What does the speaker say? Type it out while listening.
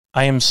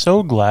I am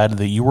so glad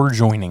that you are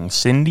joining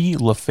Cindy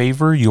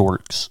LaFavor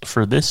Yorks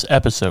for this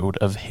episode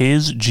of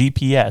His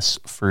GPS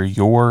for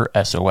Your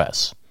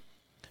SOS.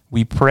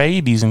 We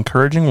pray these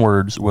encouraging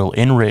words will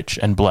enrich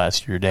and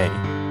bless your day.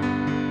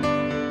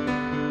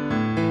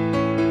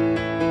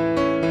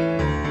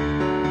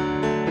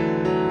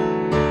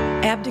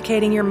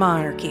 Abdicating Your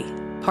Monarchy,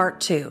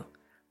 Part 2,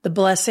 The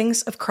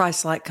Blessings of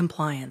Christ-like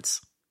Compliance.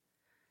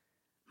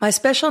 My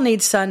special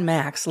needs son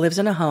Max lives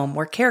in a home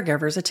where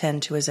caregivers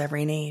attend to his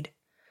every need.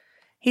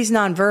 He's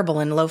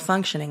nonverbal and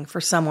low-functioning for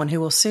someone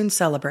who will soon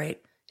celebrate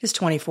his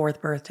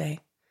 24th birthday.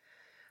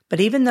 But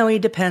even though he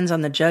depends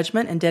on the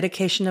judgment and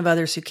dedication of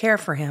others who care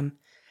for him,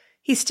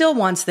 he still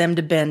wants them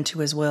to bend to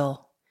his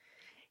will.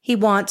 He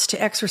wants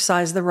to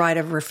exercise the right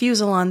of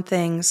refusal on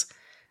things,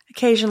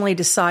 occasionally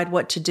decide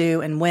what to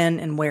do and when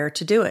and where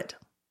to do it.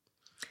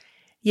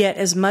 Yet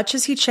as much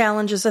as he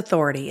challenges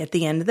authority, at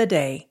the end of the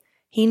day,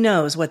 he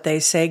knows what they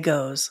say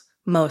goes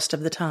most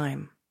of the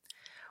time.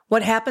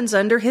 What happens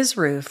under his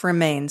roof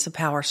remains a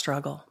power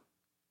struggle.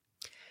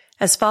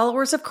 As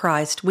followers of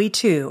Christ, we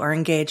too are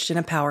engaged in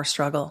a power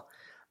struggle,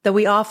 though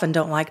we often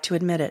don't like to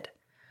admit it.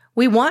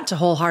 We want to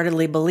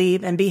wholeheartedly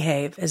believe and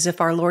behave as if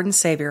our Lord and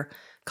Savior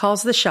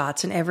calls the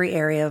shots in every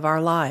area of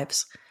our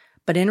lives.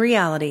 But in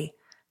reality,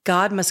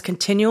 God must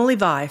continually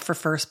vie for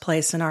first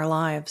place in our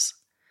lives.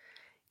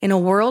 In a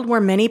world where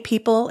many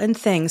people and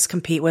things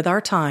compete with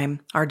our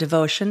time, our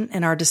devotion,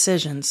 and our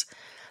decisions,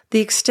 the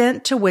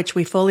extent to which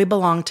we fully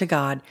belong to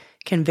God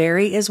can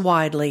vary as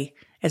widely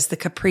as the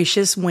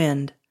capricious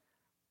wind.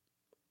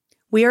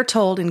 We are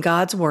told in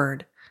God's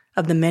Word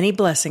of the many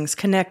blessings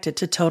connected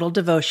to total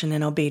devotion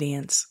and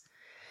obedience.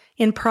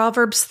 In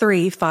Proverbs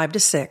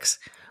 3:5-6,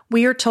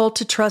 we are told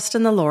to trust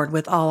in the Lord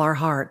with all our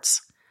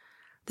hearts.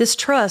 This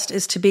trust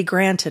is to be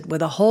granted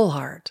with a whole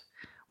heart.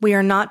 We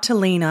are not to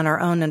lean on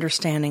our own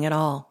understanding at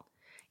all.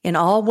 In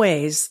all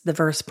ways, the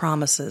verse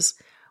promises,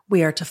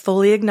 we are to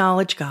fully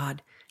acknowledge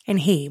God, and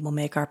He will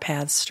make our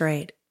paths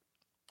straight.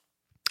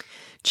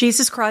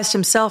 Jesus Christ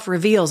Himself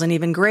reveals an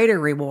even greater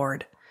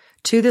reward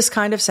to this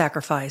kind of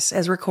sacrifice,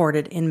 as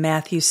recorded in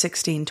Matthew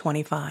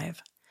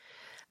 16:25.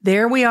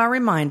 There we are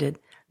reminded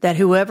that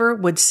whoever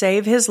would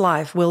save his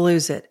life will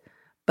lose it,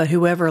 but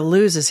whoever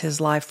loses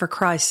his life for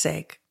Christ's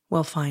sake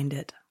will find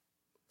it.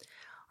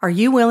 Are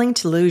you willing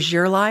to lose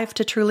your life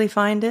to truly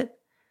find it?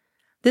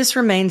 This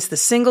remains the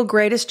single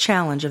greatest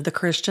challenge of the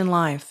Christian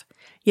life,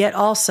 yet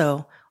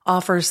also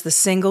offers the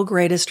single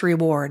greatest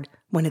reward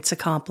when it's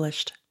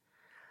accomplished.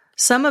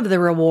 Some of the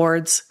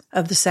rewards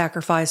of the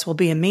sacrifice will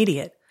be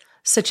immediate,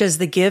 such as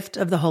the gift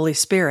of the Holy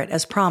Spirit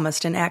as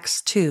promised in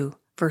Acts 2,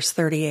 verse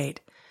 38,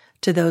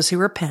 to those who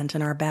repent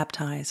and are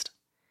baptized.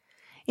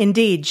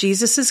 Indeed,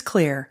 Jesus is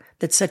clear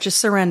that such a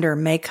surrender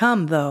may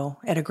come, though,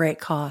 at a great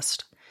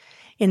cost.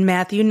 In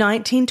Matthew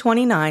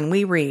 19:29,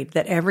 we read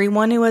that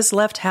everyone who has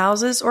left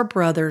houses or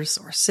brothers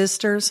or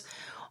sisters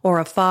or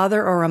a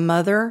father or a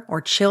mother or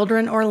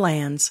children or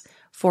lands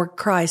for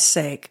Christ's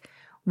sake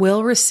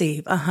will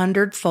receive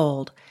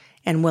 100-fold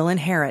and will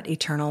inherit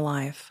eternal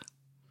life.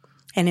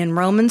 And in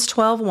Romans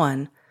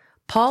 12:1,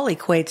 Paul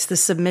equates the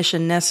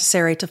submission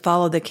necessary to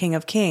follow the King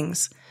of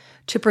Kings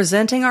to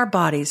presenting our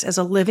bodies as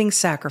a living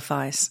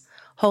sacrifice,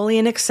 holy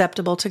and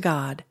acceptable to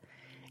God,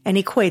 and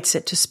equates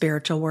it to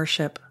spiritual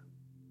worship.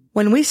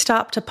 When we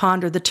stop to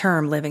ponder the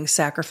term living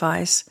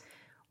sacrifice,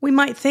 we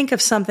might think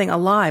of something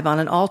alive on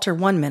an altar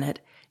one minute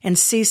and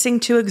ceasing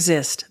to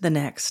exist the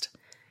next.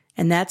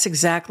 And that's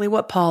exactly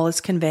what Paul is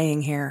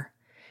conveying here.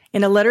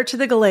 In a letter to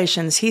the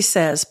Galatians, he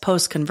says,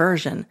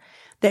 post-conversion,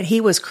 that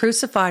he was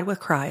crucified with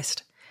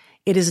Christ.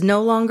 It is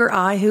no longer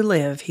I who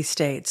live, he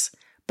states,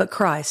 but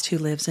Christ who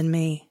lives in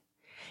me.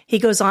 He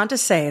goes on to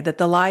say that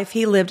the life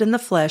he lived in the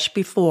flesh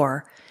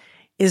before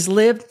is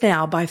lived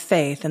now by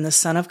faith in the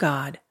Son of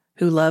God,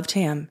 who loved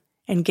him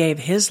and gave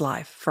his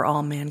life for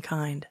all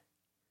mankind.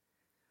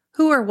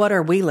 Who or what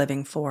are we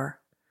living for?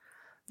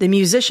 The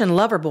musician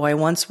Loverboy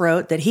once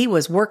wrote that he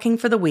was working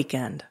for the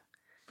weekend.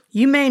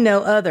 You may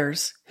know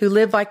others who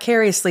live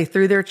vicariously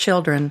through their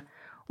children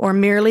or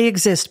merely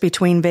exist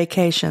between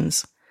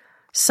vacations.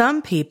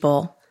 Some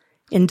people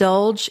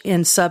indulge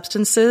in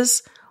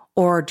substances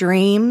or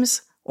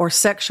dreams or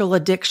sexual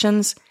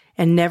addictions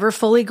and never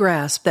fully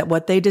grasp that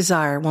what they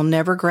desire will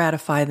never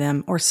gratify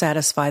them or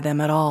satisfy them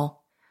at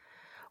all.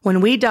 When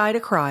we die to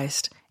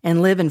Christ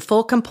and live in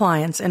full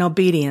compliance and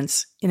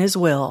obedience in His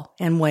will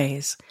and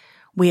ways,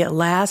 we at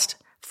last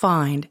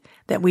find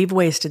that we've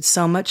wasted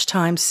so much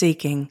time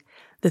seeking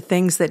the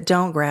things that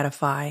don't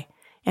gratify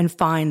and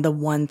find the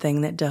one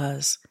thing that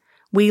does.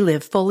 We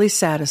live fully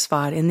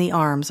satisfied in the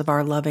arms of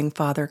our loving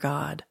Father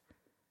God.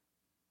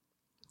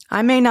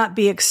 I may not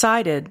be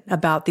excited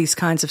about these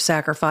kinds of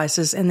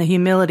sacrifices and the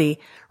humility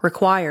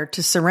required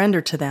to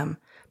surrender to them,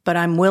 but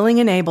I'm willing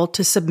and able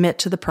to submit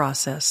to the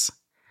process.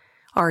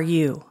 Are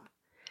you?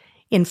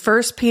 In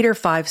 1 Peter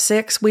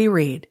 5:6, we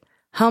read,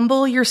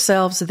 "Humble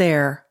yourselves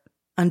there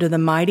under the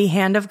mighty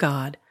hand of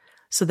God,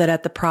 so that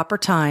at the proper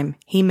time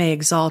He may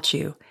exalt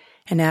you,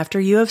 and after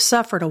you have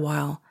suffered a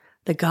while,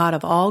 the God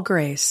of all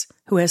grace,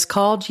 who has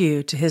called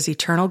you to his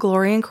eternal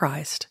glory in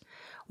Christ,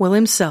 will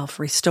himself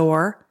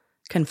restore,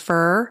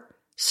 confer,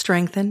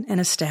 strengthen, and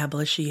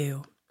establish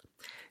you.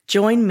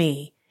 Join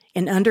me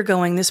in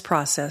undergoing this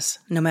process,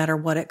 no matter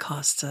what it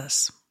costs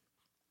us.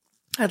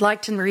 I'd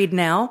like to read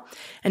now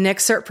an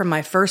excerpt from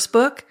my first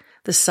book,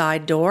 The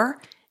Side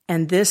Door,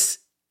 and this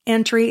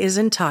entry is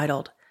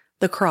entitled,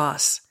 The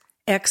Cross,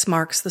 X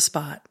Marks the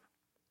Spot.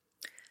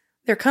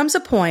 There comes a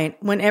point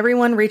when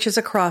everyone reaches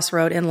a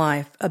crossroad in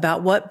life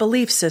about what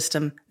belief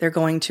system they're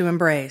going to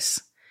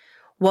embrace,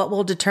 what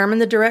will determine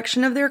the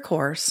direction of their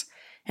course,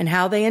 and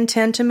how they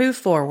intend to move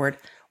forward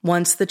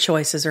once the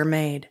choices are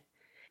made.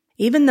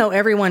 Even though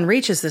everyone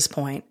reaches this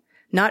point,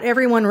 not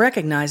everyone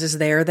recognizes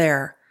they are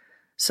there,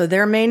 so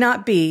there may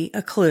not be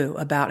a clue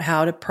about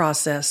how to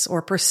process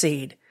or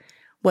proceed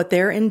what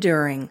they're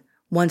enduring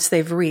once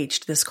they've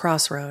reached this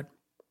crossroad.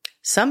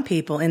 Some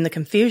people in the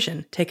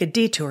confusion take a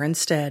detour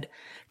instead,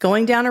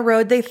 going down a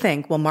road they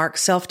think will mark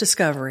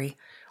self-discovery,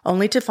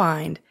 only to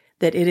find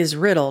that it is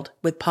riddled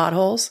with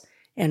potholes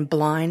and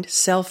blind,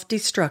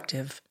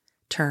 self-destructive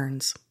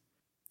turns.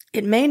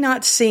 It may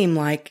not seem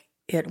like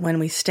it when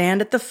we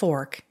stand at the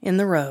fork in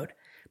the road,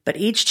 but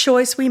each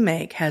choice we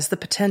make has the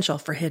potential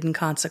for hidden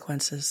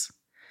consequences.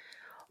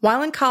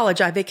 While in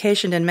college, I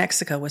vacationed in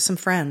Mexico with some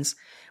friends.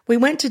 We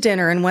went to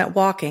dinner and went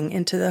walking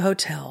into the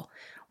hotel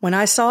when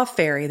I saw a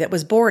ferry that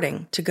was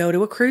boarding to go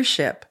to a cruise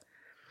ship.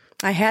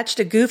 I hatched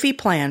a goofy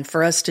plan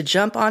for us to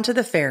jump onto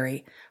the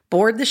ferry,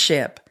 board the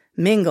ship,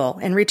 mingle,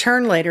 and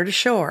return later to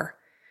shore.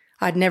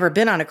 I'd never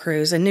been on a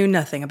cruise and knew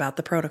nothing about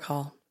the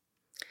protocol.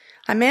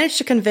 I managed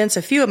to convince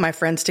a few of my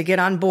friends to get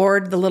on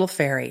board the little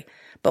ferry,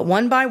 but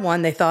one by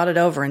one they thought it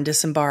over and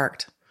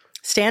disembarked.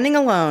 Standing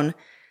alone,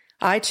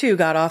 I too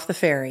got off the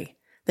ferry.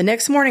 The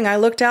next morning I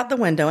looked out the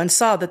window and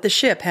saw that the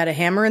ship had a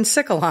hammer and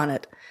sickle on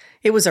it.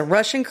 It was a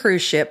Russian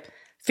cruise ship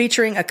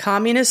featuring a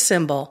communist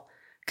symbol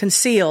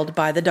concealed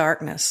by the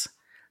darkness.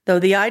 Though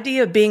the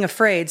idea of being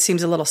afraid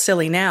seems a little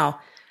silly now,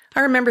 I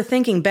remember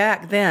thinking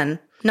back then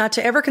not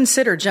to ever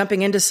consider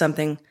jumping into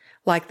something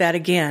like that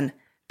again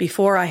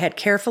before I had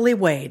carefully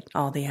weighed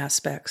all the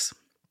aspects.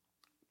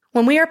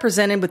 When we are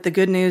presented with the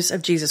good news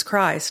of Jesus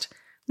Christ,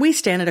 we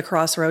stand at a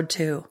crossroad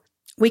too.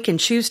 We can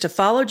choose to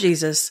follow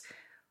Jesus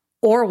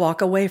or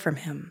walk away from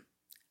him.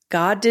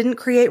 God didn't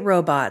create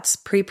robots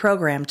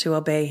pre-programmed to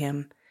obey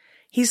him.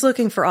 He's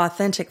looking for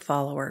authentic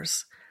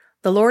followers.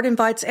 The Lord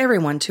invites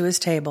everyone to his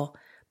table,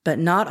 but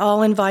not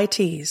all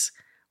invitees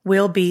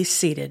will be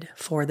seated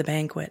for the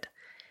banquet.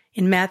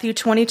 In Matthew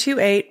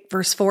 22:8,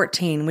 verse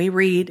 14, we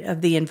read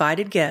of the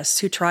invited guests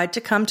who tried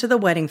to come to the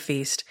wedding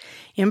feast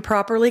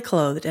improperly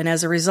clothed and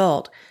as a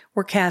result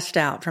were cast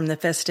out from the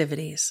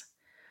festivities.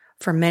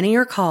 For many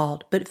are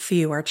called, but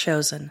few are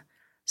chosen,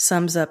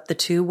 sums up the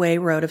two-way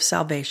road of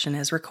salvation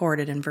as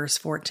recorded in verse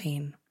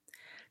 14.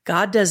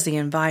 God does the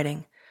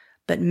inviting,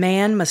 but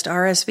man must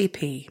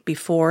RSVP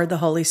before the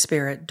Holy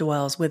Spirit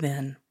dwells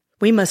within.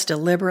 We must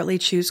deliberately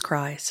choose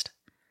Christ.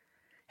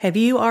 Have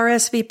you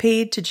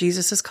RSVP'd to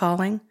Jesus'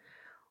 calling?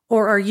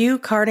 Or are you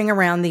carting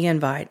around the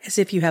invite as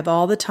if you have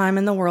all the time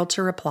in the world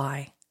to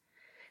reply?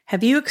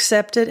 Have you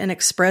accepted and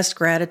expressed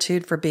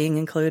gratitude for being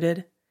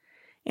included?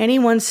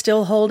 Anyone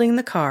still holding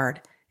the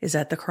card is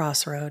at the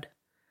crossroad.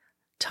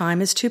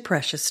 Time is too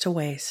precious to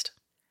waste.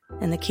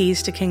 And the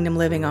keys to kingdom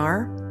living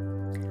are: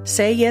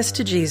 say yes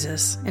to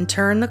Jesus and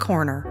turn the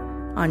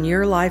corner on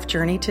your life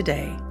journey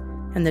today.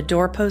 And the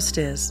doorpost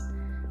is,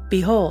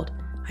 behold,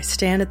 I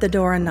stand at the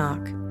door and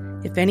knock.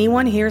 If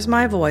anyone hears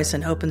my voice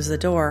and opens the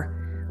door,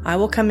 I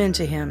will come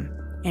into him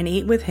and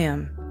eat with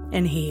him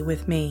and he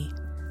with me.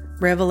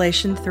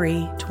 Revelation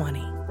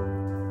 3:20.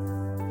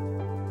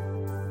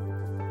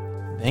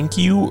 Thank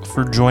you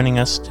for joining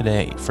us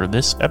today for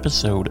this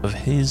episode of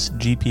His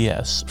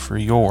GPS for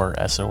your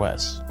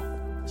SOS.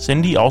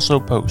 Cindy also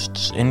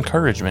posts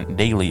encouragement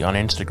daily on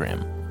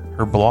Instagram.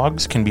 Her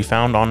blogs can be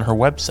found on her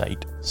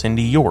website,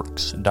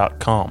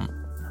 cindyyorks.com.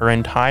 Her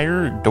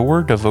entire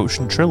Door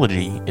Devotion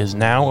trilogy is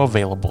now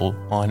available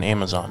on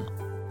Amazon.